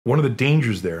One of the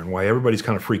dangers there and why everybody's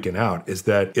kind of freaking out is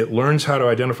that it learns how to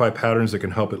identify patterns that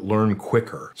can help it learn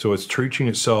quicker. So it's teaching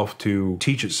itself to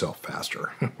teach itself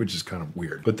faster, which is kind of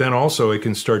weird. But then also it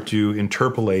can start to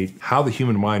interpolate how the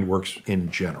human mind works in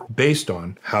general, based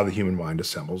on how the human mind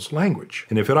assembles language.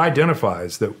 And if it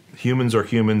identifies that humans are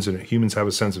humans and humans have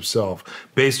a sense of self,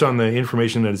 based on the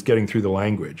information that it's getting through the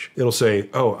language, it'll say,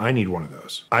 oh, I need one of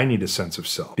those. I need a sense of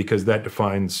self, because that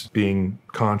defines being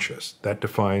conscious. That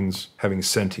defines having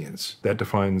sentience. That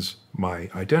defines my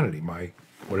identity,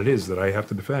 what it is that I have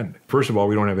to defend. First of all,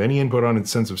 we don't have any input on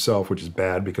its sense of self, which is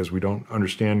bad because we don't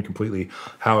understand completely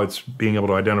how it's being able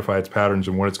to identify its patterns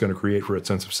and what it's going to create for its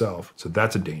sense of self. So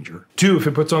that's a danger. Two, if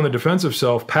it puts on the defensive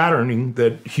self patterning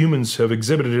that humans have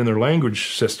exhibited in their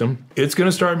language system, it's going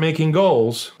to start making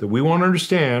goals that we won't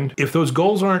understand. If those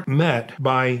goals aren't met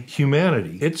by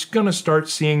humanity, it's going to start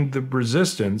seeing the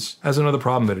resistance as another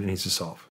problem that it needs to solve.